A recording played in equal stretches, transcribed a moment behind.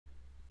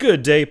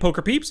Good day,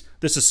 poker peeps.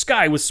 This is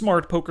Sky with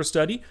Smart Poker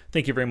Study.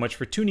 Thank you very much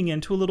for tuning in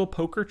to a little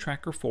Poker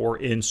Tracker 4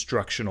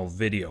 instructional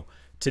video.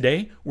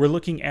 Today, we're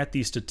looking at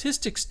the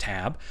Statistics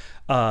tab,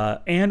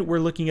 and we're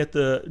looking at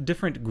the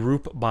different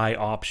group by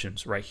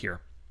options right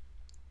here.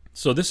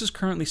 So this is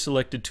currently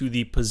selected to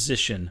the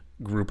position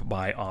group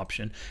by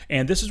option,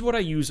 and this is what I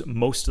use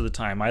most of the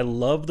time. I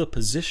love the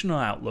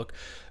positional outlook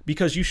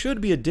because you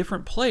should be a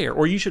different player,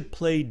 or you should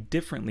play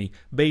differently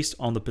based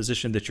on the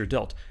position that you're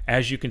dealt.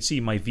 As you can see,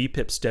 my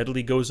VPIP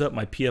steadily goes up,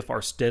 my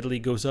PFR steadily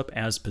goes up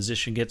as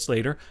position gets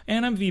later,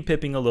 and I'm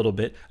VPIPing a little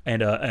bit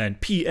and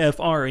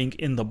PFRing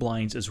in the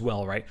blinds as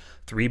well, right?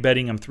 I'm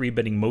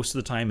 3-betting most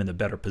of the time in the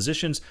better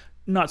positions.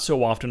 Not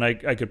so often. I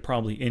could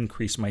probably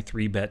increase my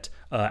 3-bet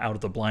out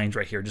of the blinds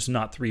right here, just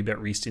not 3-bet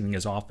restealing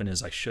as often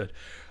as I should.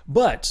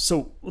 But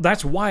so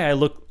that's why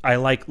I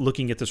like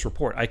looking at this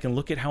report. I can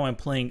look at how I'm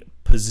playing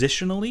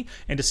positionally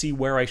and to see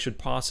where I should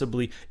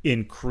possibly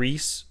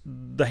increase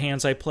the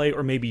hands I play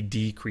or maybe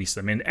decrease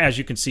them. And as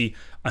you can see,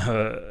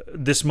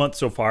 this month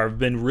so far, I've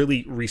been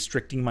really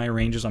restricting my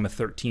ranges. I'm a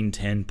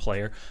 13-10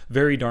 player,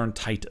 very darn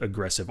tight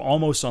aggressive,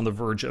 almost on the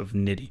verge of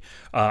nitty.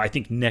 I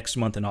think next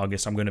month in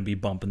August, I'm going to be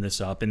bumping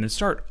this up and then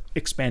start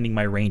expanding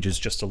my ranges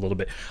just a little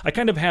bit. I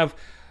kind of have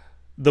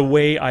the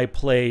way I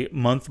play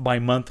month by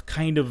month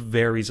kind of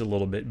varies a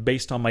little bit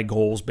based on my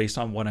goals, based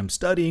on what I'm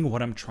studying,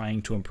 what I'm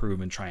trying to improve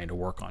and trying to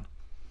work on.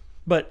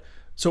 But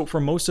so for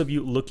most of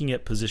you, looking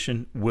at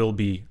position will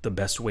be the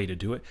best way to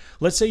do it.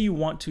 Let's say you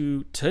want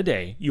to,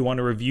 today, you want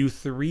to review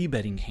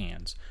 3-betting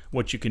hands.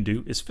 What you can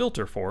do is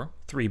filter for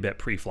 3-bet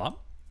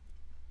pre-flop,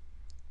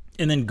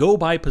 and then go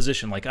by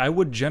position. Like I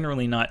would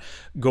generally not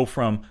go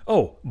from,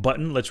 oh,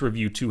 button, let's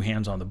review 2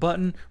 hands on the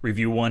button,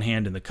 review 1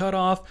 hand in the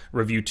cutoff,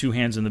 review 2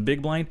 hands in the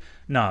big blind.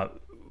 Now,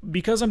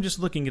 because I'm just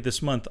looking at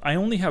this month, I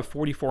only have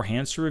 44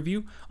 hands to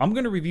review. I'm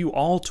going to review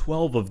all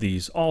 12 of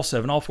these, all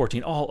 7, all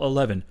 14, all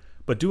 11,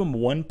 but do them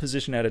one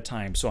position at a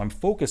time. So I'm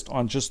focused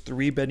on just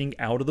 3-betting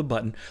out of the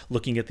button,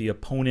 looking at the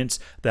opponents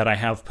that I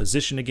have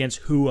position against,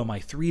 who am I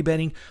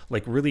 3-betting,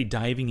 like really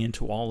diving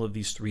into all of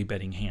these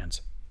 3-betting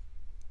hands.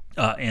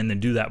 And then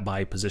do that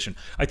by position.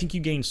 I think you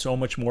gain so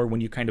much more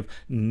when you kind of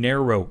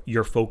narrow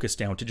your focus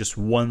down to just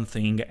one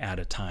thing at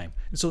a time.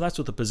 And so that's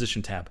what the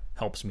position tab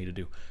helps me to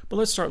do. But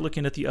let's start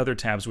looking at the other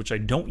tabs, which I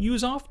don't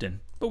use often,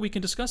 but we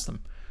can discuss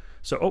them.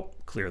 So,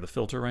 clear the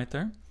filter right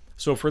there.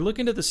 So if we're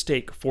looking at the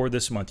stake for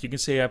this month, you can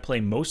say I play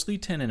mostly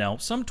 10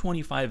 NL, some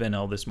 25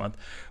 NL this month,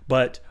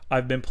 but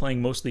I've been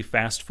playing mostly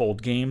fast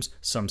fold games,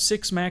 some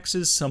 6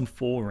 maxes, some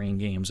full ring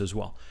games as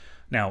well.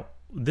 Now,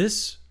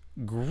 this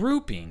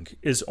grouping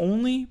is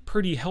only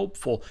pretty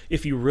helpful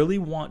if you really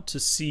want to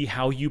see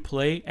how you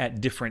play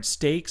at different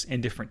stakes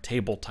and different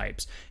table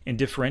types and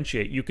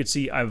differentiate. You could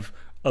see I've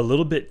a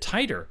little bit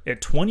tighter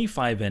at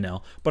 25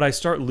 NL, but I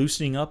start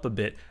loosening up a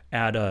bit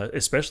at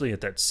especially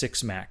at that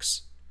 6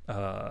 max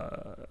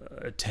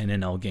 10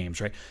 NL games,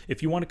 right?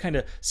 If you want to kind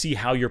of see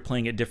how you're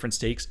playing at different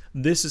stakes,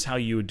 this is how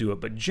you would do it.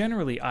 But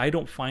generally, I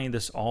don't find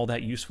this all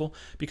that useful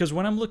because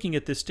when I'm looking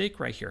at this stake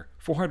right here,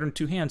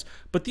 402 hands,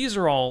 but these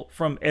are all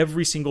from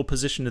every single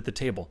position at the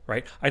table,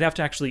 right? I'd have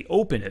to actually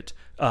open it,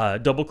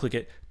 double click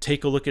it,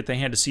 take a look at the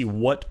hand to see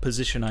what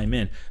position I'm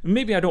in.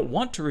 Maybe I don't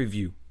want to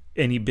review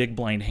any big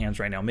blind hands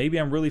right now. Maybe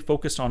I'm really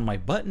focused on my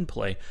button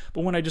play,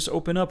 but when I just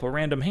open up a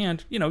random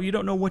hand, you know, you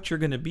don't know what you're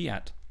going to be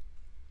at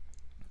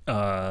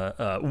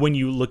when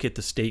you look at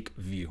the stake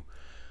view.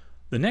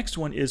 The next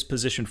one is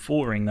position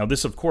full ring. Now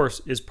this of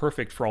course is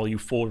perfect for all you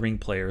full ring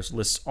players.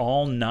 Lists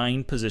all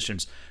 9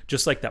 positions,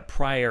 just like that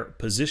prior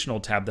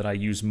positional tab that I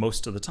use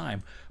most of the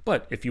time.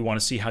 But if you want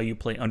to see how you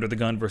play under the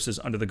gun versus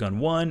under the gun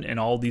 1 and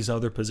all these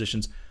other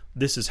positions,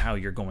 this is how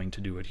you're going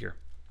to do it here.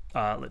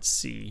 Let's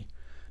see.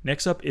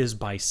 Next up is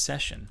by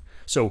session.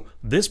 So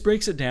this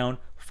breaks it down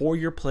for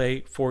your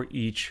play for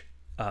each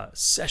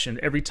session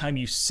every time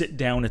you sit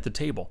down at the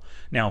table.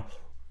 Now,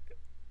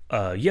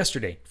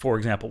 yesterday, for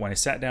example, when I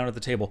sat down at the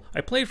table,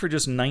 I played for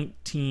just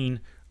 19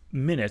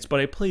 minutes,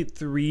 but I played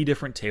 3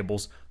 different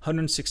tables,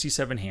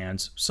 167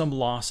 hands, some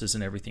losses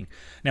and everything.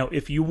 Now,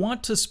 if you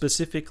want to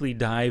specifically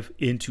dive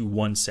into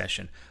one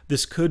session,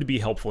 this could be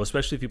helpful,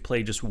 especially if you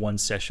play just one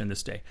session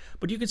this day.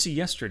 But you can see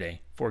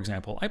yesterday, for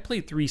example, I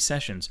played 3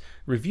 sessions.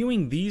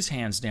 Reviewing these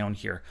hands down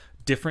here,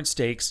 different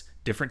stakes,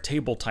 different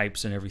table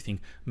types and everything,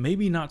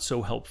 maybe not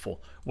so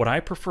helpful. What I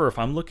prefer, if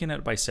I'm looking at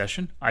it by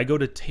session, I go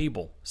to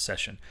table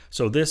session.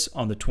 So this,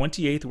 on the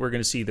 28th, we're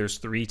going to see there's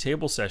 3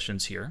 table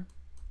sessions here.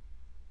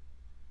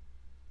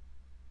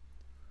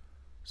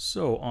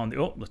 So on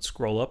the, let's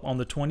scroll up. On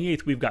the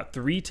 28th, we've got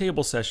 3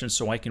 table sessions,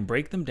 so I can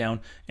break them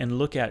down and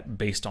look at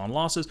based on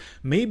losses.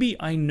 Maybe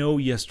I know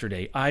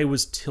yesterday I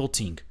was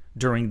tilting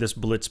during this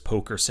blitz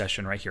poker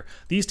session right here.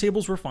 These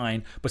tables were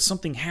fine, but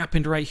something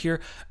happened right here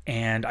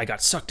and I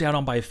got sucked out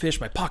on by a fish.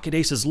 My pocket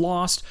ace is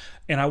lost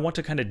and I want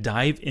to kind of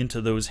dive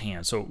into those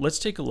hands. So let's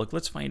take a look.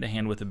 Let's find a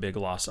hand with a big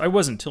loss. I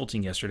wasn't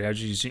tilting yesterday. I was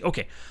just using,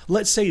 okay,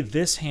 let's say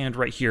this hand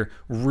right here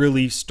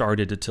really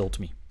started to tilt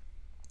me.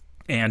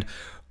 And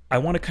I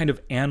want to kind of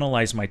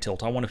analyze my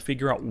tilt. I want to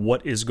figure out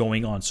what is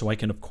going on. So I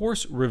can, of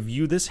course,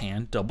 review this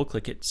hand, double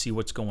click it, see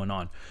what's going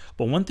on.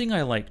 But one thing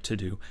I like to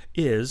do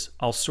is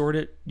I'll sort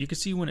it. You can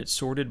see when it's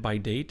sorted by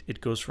date,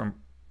 it goes from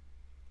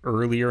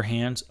earlier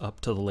hands up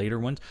to the later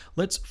ones.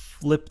 Let's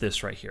flip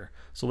this right here.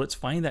 So let's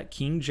find that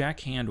King Jack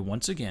hand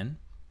once again.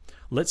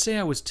 Let's say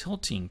I was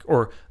tilting,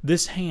 or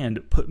this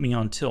hand put me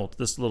on tilt,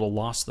 this little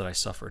loss that I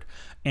suffered.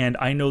 And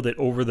I know that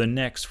over the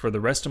next, for the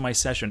rest of my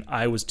session,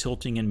 I was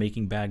tilting and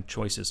making bad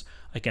choices.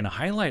 I can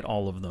highlight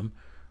all of them,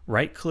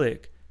 right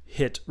click,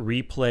 hit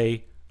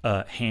replay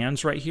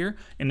hands right here,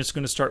 and it's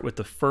going to start with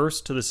the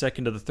first to the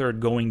second to the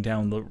third going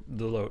down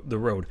the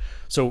road.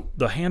 So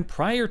the hand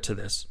prior to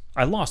this,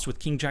 I lost with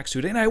King Jack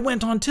suited and I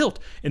went on tilt.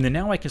 And then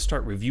now I can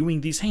start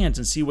reviewing these hands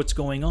and see what's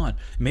going on.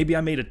 Maybe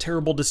I made a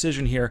terrible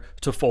decision here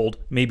to fold,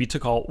 maybe to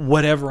call,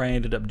 whatever I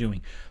ended up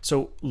doing.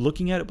 So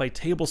looking at it by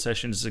table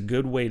sessions is a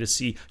good way to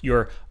see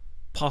your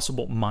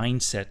possible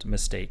mindset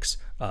mistakes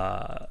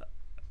that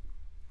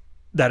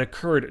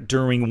occurred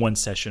during one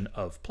session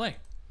of play.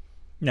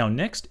 Now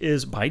next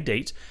is by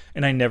date,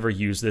 and I never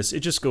use this. It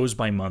just goes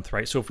by month,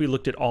 right? So if we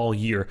looked at all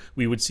year,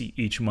 we would see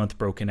each month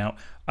broken out.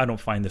 I don't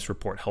find this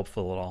report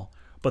helpful at all.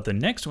 But the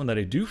next one that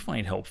I do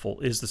find helpful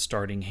is the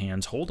starting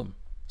hands hold'em.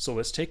 So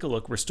let's take a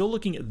look. We're still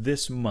looking at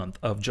this month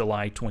of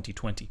July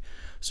 2020.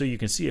 So you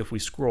can see if we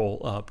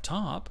scroll up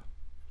top,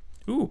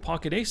 ooh,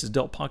 pocket aces,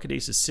 dealt pocket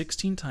aces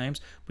 16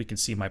 times. We can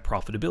see my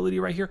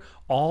profitability right here.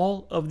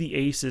 All of the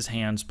aces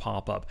hands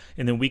pop up.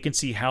 And then we can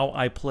see how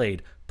I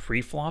played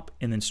pre-flop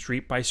and then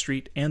street by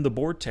street and the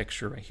board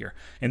texture right here.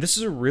 And this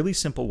is a really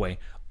simple way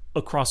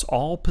across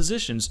all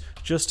positions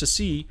just to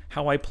see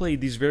how I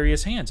played these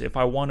various hands. If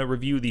I want to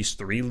review these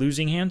 3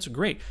 losing hands,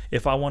 great.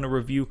 If I want to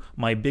review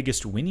my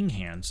biggest winning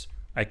hands,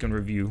 I can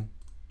review,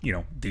 you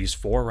know, these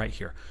 4 right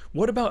here.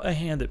 What about a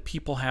hand that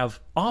people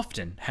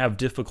often have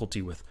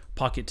difficulty with?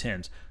 Pocket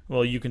tens.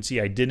 Well, you can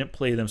see I didn't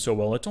play them so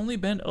well. It's only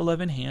been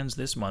 11 hands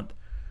this month.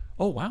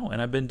 Oh wow,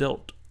 and I've been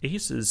dealt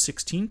aces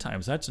 16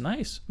 times. That's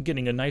nice. I'm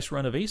getting a nice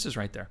run of aces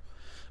right there.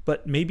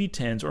 But maybe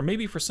tens, or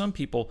maybe for some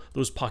people,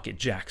 those pocket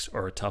jacks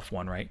are a tough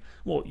one, right?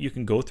 Well, you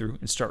can go through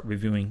and start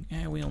reviewing,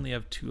 we only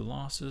have 2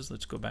 losses.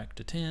 Let's go back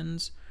to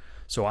tens.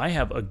 So I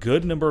have a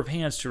good number of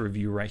hands to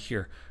review right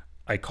here.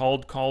 I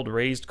called,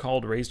 raised,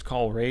 called, raised,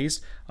 call,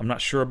 raised. I'm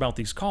not sure about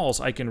these calls.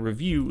 I can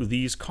review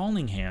these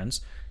calling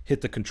hands,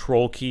 hit the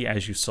control key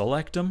as you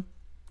select them,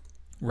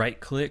 right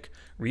click,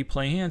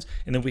 replay hands,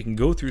 and then we can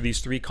go through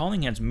these 3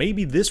 calling hands.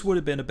 Maybe this would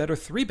have been a better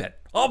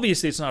 3-bet.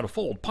 Obviously, it's not a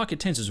fold. Pocket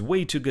tens is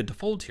way too good to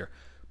fold here.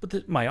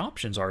 But my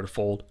options are to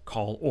fold,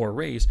 call, or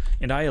raise,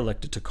 and I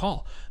elected to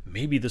call.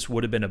 Maybe this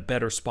would have been a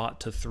better spot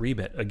to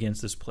 3-bet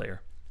against this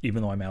player,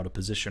 even though I'm out of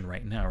position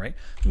right now, right?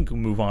 We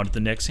can move on to the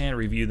next hand,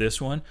 review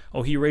this one.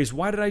 Oh, he raised.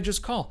 Why did I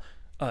just call?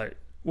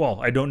 Well,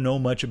 I don't know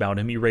much about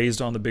him. He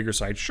raised on the bigger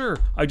side. Sure,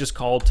 I just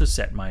called to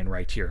set mine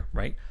right here,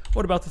 right?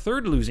 What about the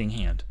 3rd losing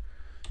hand?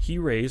 He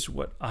raised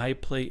what I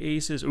play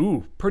aces.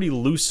 Ooh, pretty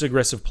loose,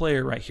 aggressive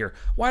player right here.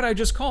 Why did I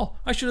just call?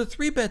 I should have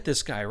 3-bet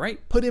this guy,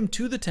 right? Put him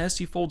to the test.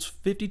 He folds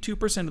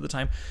 52% of the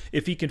time.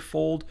 If he can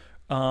fold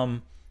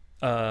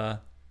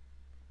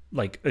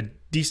like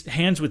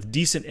hands with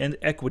decent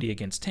equity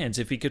against tens,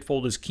 if he could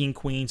fold his king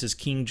queens, his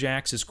king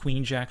jacks, his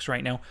queen jacks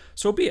right now,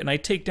 so be it. And I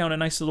take down a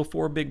nice little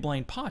 4 big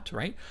blind pot,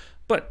 right?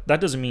 But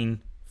that doesn't mean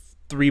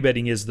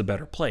 3-betting is the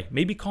better play.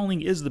 Maybe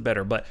calling is the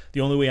better, but the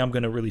only way I'm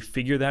going to really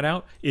figure that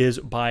out is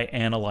by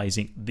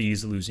analyzing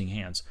these losing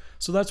hands.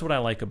 So that's what I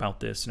like about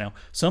this. Now,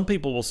 some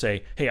people will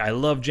say, hey, I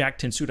love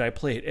Jack-10 suited. I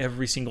play it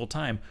every single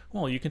time.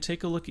 Well, you can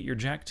take a look at your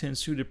Jack-10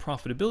 suited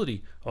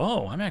profitability.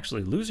 Oh, I'm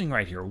actually losing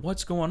right here.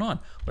 What's going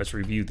on? Let's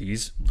review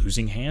these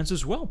losing hands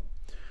as well.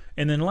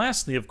 And then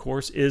lastly, of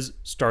course, is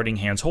starting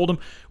hands hold'em,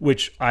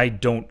 which I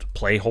don't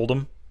play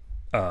hold'em.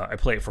 I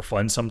play it for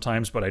fun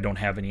sometimes, but I don't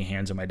have any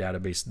hands in my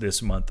database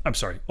this month. I'm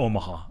sorry,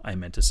 Omaha, I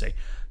meant to say.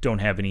 Don't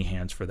have any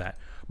hands for that.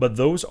 But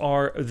those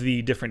are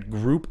the different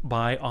group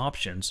by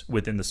options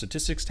within the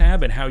statistics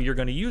tab and how you're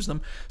going to use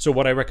them. So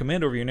what I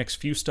recommend over your next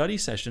few study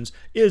sessions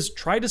is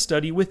try to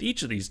study with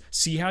each of these.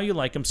 See how you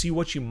like them, see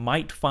what you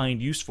might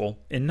find useful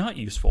and not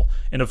useful.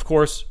 And of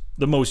course,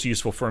 the most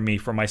useful for me,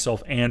 for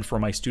myself, and for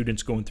my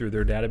students going through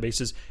their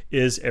databases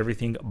is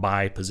everything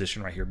by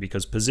position right here.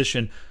 Because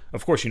position,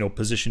 of course, you know,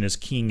 position is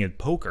king in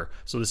poker.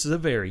 So this is a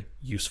very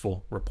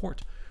useful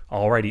report.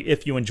 Alrighty,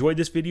 if you enjoyed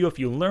this video, if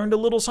you learned a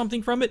little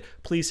something from it,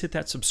 please hit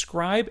that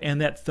subscribe and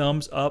that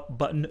thumbs up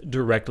button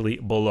directly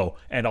below.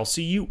 And I'll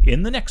see you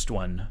in the next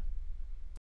one.